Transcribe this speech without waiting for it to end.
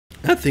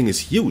That thing is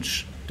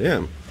huge.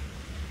 Damn.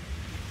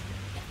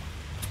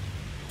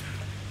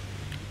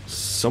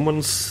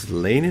 Someone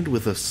slain it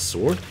with a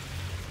sword?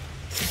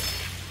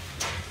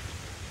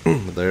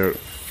 They're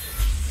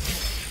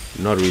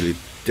not really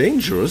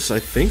dangerous, I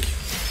think.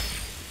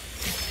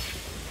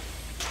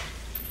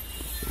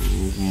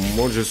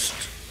 More just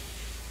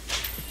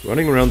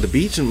running around the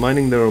beach and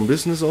minding their own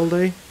business all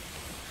day.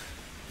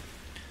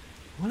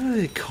 What are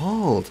they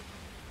called?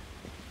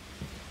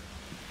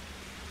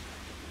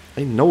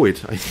 I know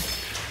it.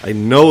 I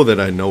know that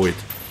I know it.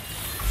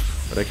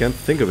 But I can't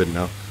think of it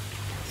now.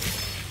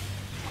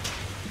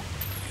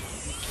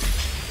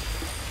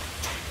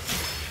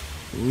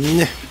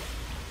 Nah.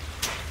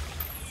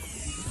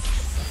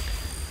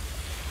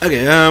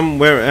 Okay,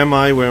 where am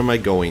I? Where am I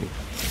going?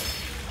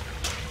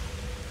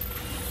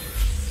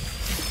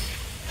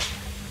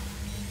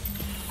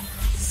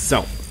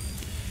 So.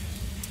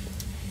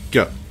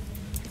 Go.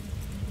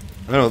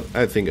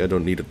 I think I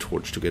don't need a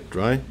torch to get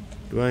dry,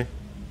 do I?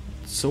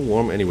 It's so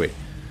warm anyway.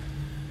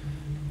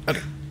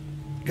 Okay.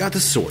 Got the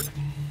sword.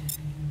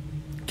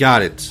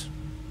 Got it.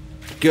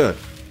 Good.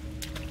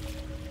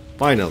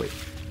 Finally.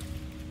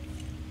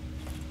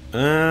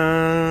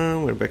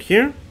 We're back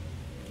here.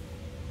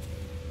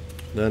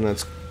 Then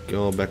let's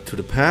go back to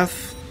the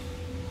path.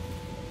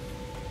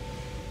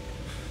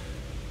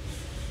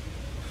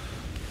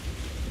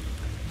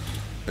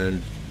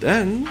 And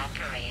then...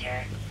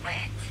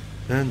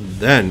 And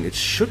then it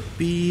should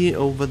be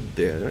over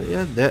there.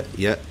 Yeah, there.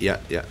 Yeah,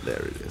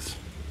 there it is.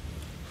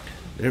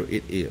 There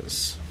it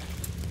is.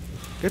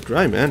 Get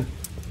dry, man.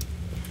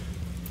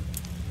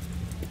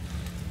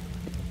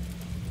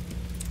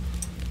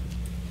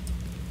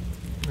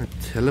 A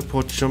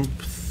teleport jump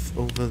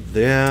over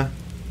there.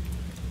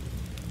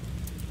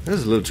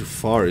 That's a little too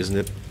far, isn't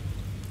it?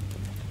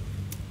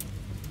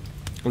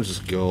 I'll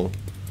just go.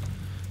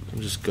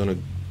 I'm just gonna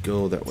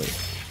go that way.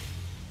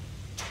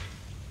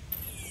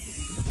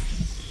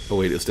 Oh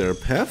wait, is there a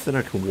path that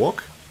I can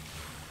walk?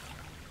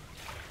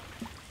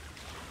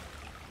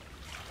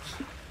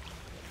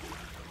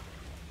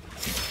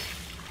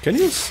 Can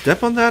you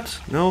step on that?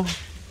 No?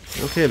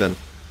 Okay then.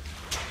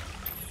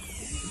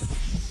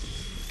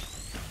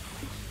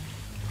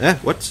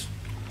 What?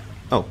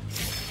 Oh.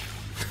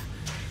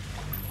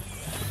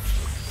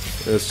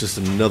 There's just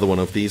another one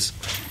of these.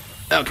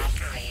 Okay.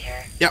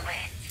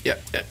 Yeah,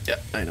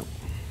 I know.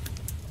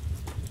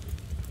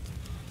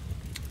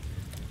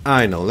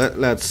 I know.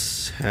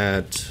 Let's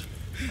head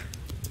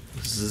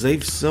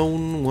safe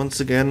zone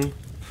once again,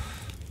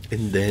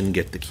 and then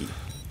get the key.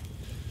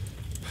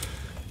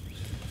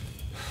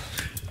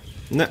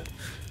 Nah.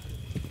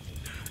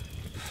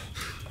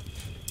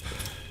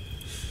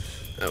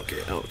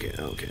 Okay.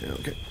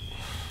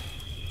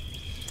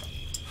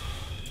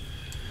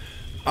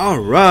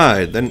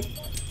 Alright, then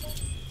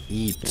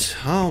eat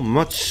how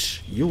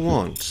much you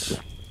want.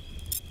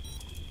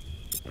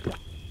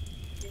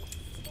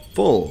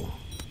 Full.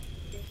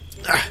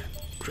 Ah,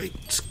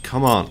 great,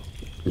 come on.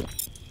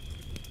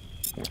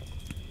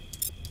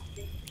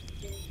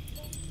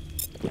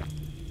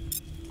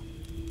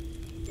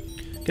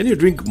 Can you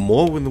drink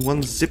more with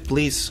one sip,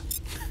 please?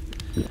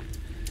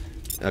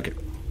 Okay.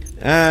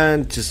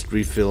 And just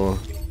refill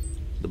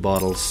the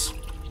bottles.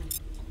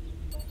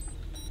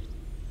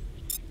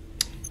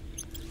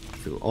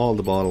 Fill all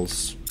the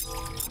bottles.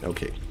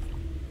 Okay.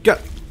 Go!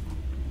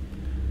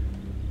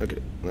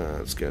 Okay,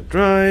 let's get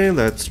dry.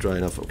 That's dry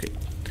enough, okay.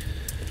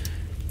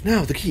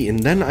 Now the key, and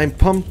then I'm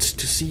pumped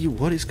to see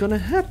what is gonna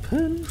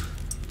happen.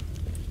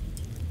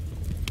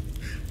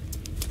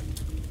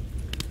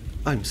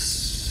 I'm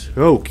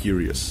so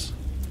curious.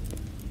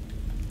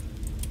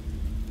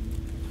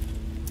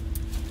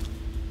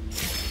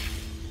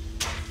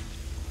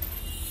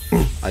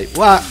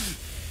 What?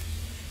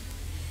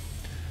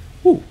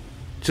 Ooh,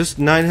 just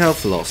 9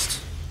 health lost.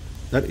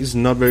 That is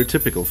not very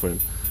typical for him.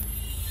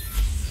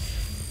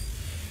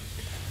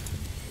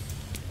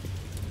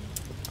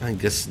 I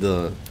guess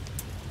the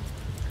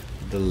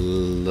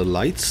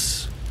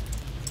lights,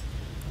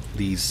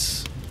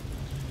 these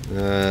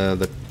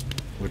that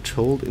were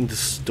told in the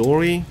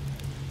story,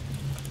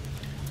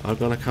 are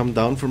gonna come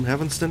down from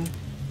Heavenston.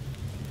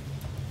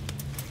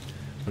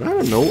 But I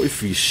don't know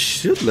if we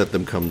should let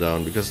them come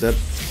down, because that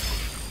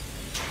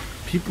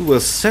people were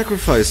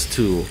sacrificed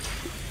to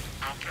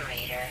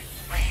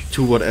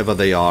whatever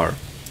they are.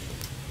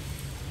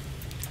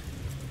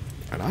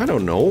 And I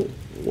don't know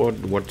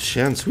what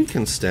chance we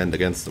can stand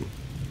against them.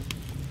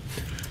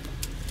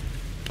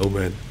 Oh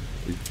man,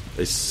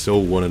 I so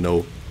want to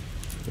know.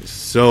 I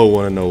so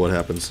want to know what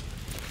happens.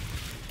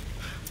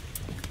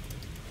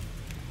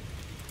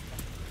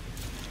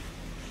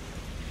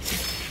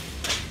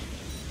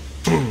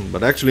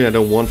 But actually I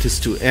don't want this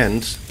to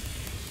end.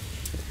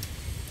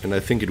 And I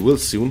think it will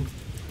soon.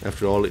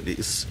 After all, it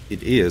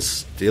is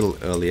still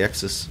early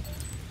access.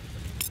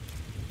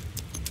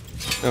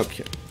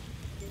 Okay.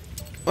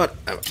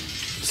 Whatever.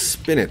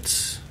 Spin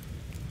it.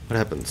 What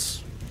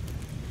happens?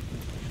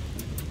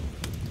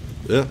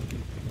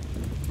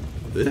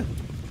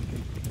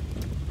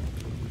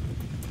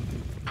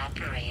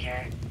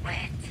 Operator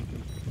wet.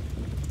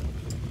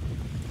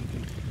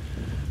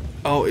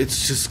 Oh,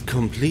 it's just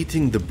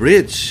completing the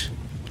bridge.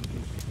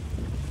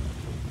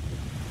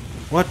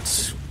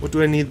 What? What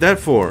do I need that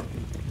for?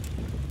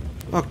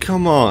 Oh,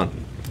 come on.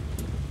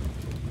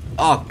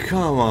 Oh,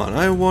 come on.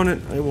 I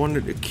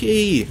wanted a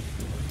key.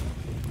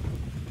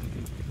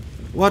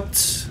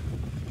 What?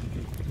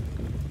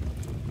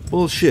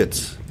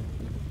 Bullshit.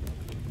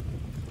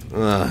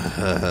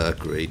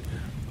 Great.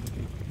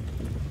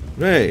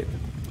 Great.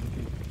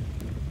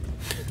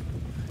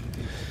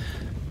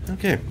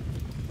 Okay.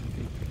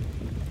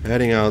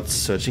 Heading out,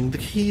 searching the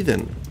key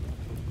then.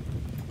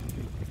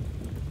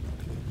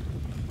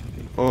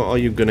 Or are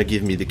you gonna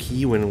give me the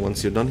key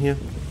once you're done here?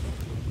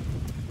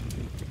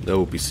 That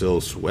would be so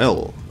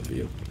swell of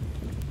you.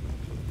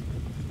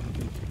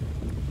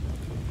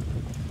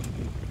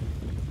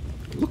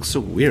 It looks so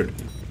weird.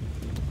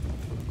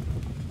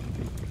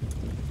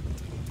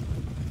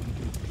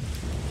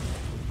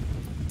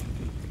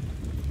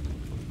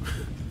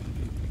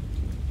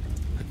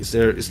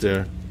 Is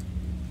there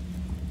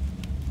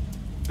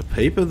a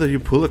paper that you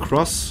pull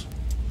across?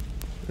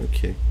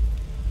 Okay.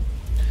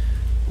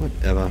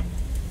 Whatever.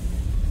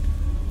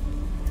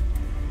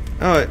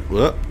 Alright,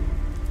 what?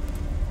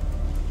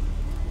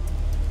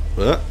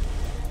 What?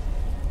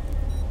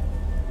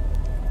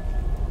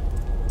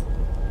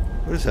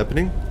 What is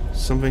happening?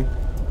 Something...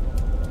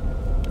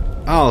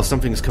 Oh,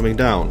 something's coming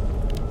down.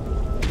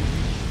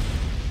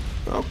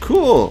 Oh,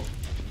 cool!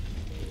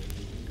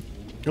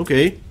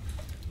 Okay.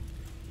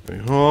 I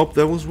hope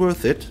that was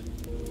worth it.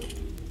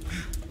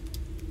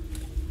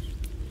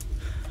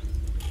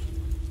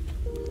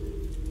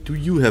 Do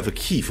you have a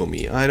key for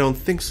me? I don't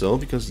think so,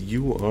 because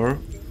you are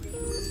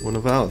one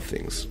of our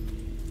things.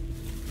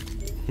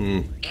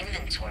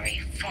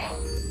 Inventory full.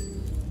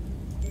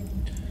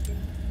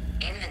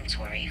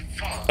 Inventory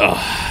full.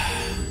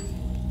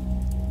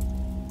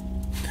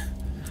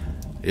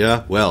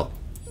 Yeah, well.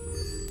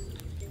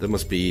 That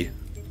must be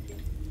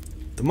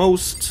the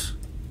most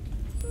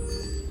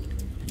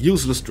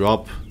useless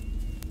drop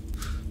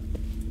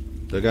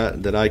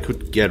that I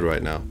could get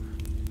right now.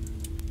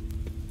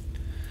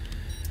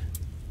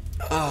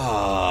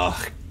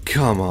 Ah,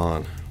 come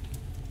on.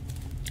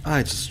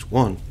 I just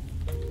want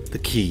the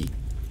key.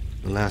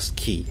 The last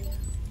key.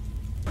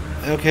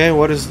 Okay,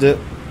 what is the...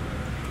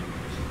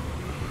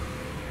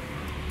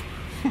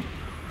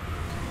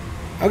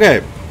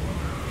 Okay.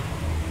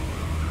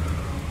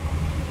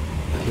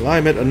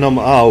 Climate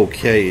anomaly. Ah,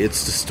 okay,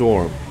 it's the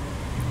storm.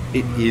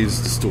 It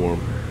is the storm.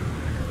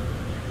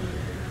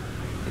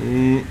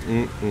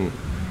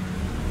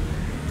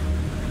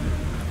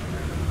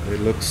 It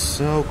looks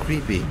so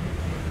creepy.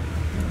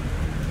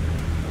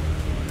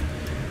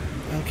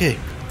 Okay.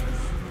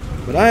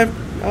 But I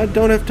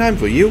don't have time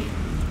for you.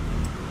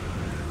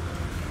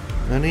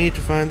 I need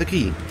to find the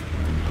key.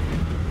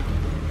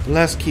 The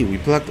last key. We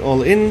plugged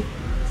all in,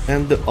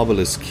 and the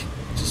obelisk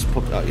just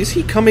popped out. Is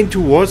he coming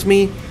towards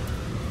me?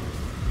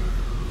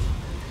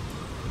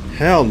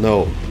 Hell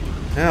no.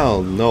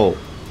 Hell no.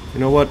 You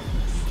know what?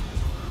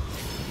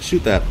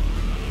 Shoot that.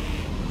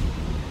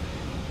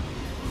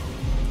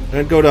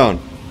 And go down.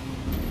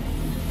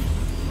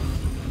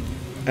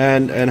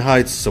 And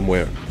hide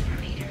somewhere.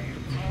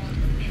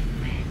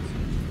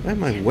 Why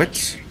am I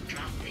wet?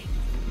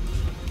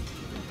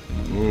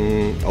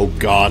 Oh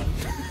god.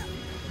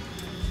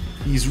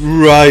 He's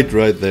right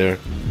there.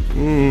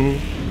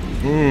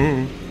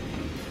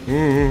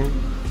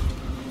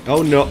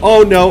 Oh no,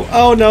 oh no,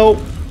 oh no!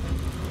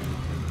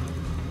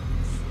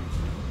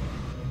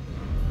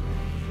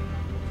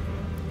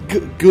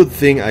 Good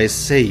thing I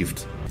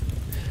saved.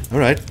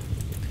 Alright.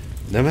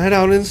 Never head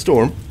out in a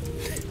storm.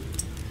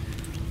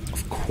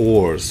 Of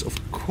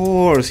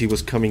course he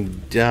was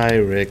coming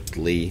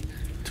directly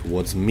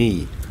towards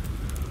me.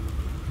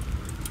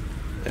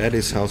 That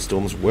is how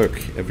storms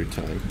work every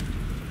time.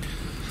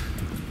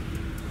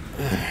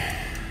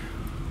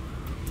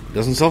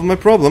 Doesn't solve my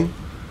problem.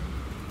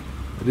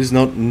 It is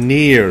not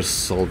near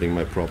solving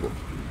my problem.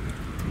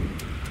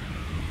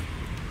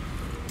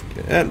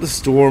 Okay, and the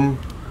storm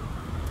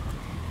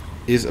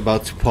is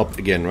about to pop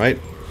again, right?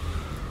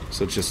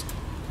 So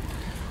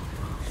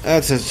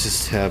let's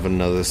just have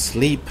another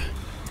sleep.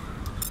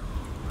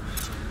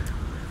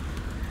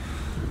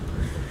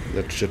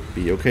 That should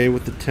be okay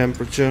with the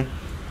temperature.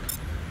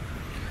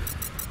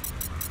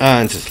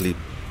 And just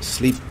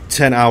sleep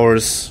 10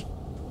 hours.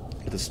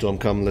 Let the storm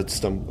come, let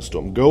the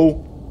storm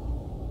go.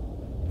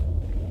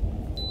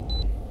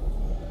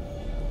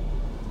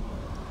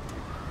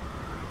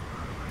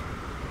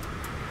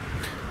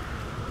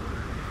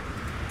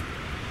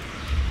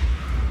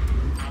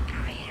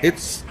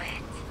 It's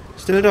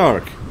still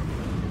dark.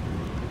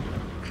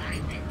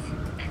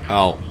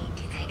 Ow.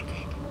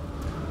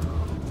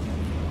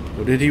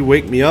 Oh, did he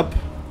wake me up?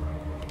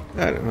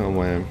 I don't know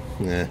why.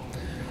 Nah.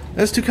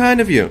 That's too kind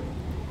of you.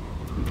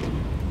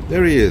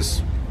 There he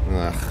is.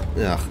 Ugh.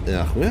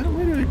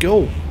 Where did he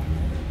go?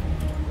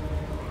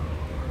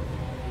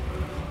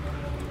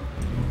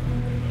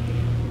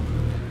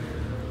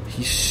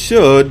 He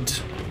should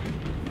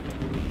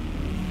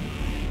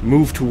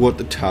move toward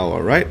the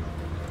tower, right?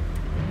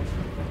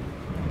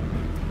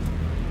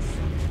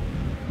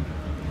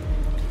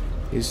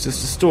 He's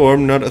just a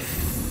storm, not a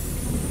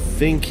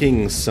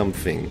thinking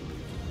something.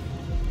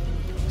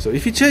 So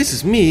if he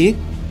chases me,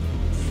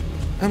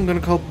 I'm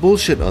gonna call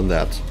bullshit on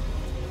that.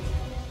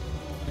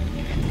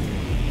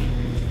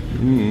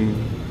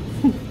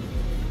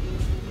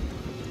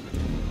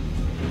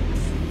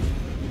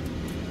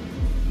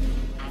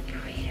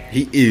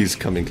 He is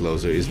coming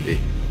closer, isn't he?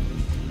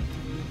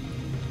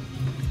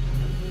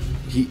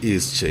 He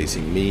is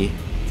chasing me.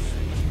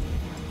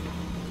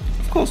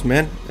 Of course,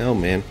 man. Oh,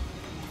 man.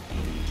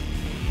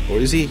 Or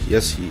is he?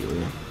 Yes, he...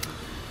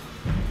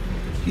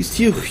 he's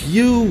too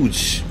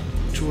huge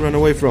to run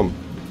away from.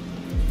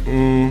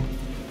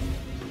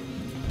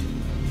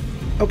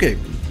 Okay.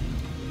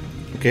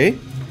 Okay.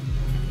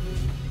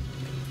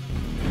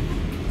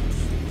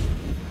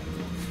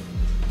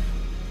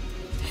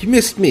 He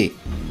missed me.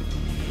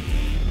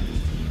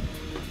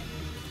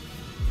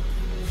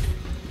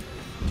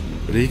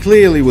 But he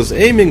clearly was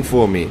aiming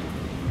for me.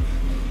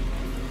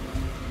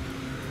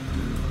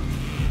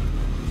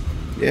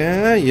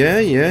 Yeah,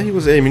 he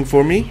was aiming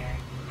for me.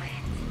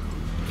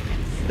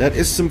 That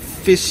is some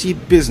fishy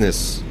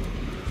business.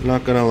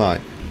 Not gonna lie.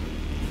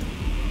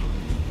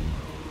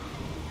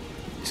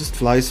 Just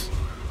flies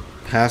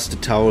past the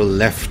tower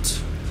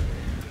left.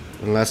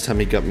 And last time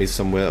he got me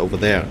somewhere over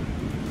there.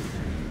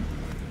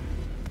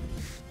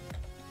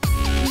 But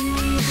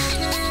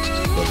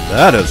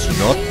that has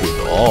not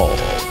been all.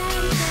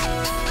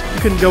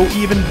 You can go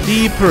even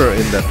deeper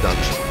in that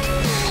dungeon.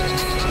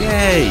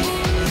 Yay!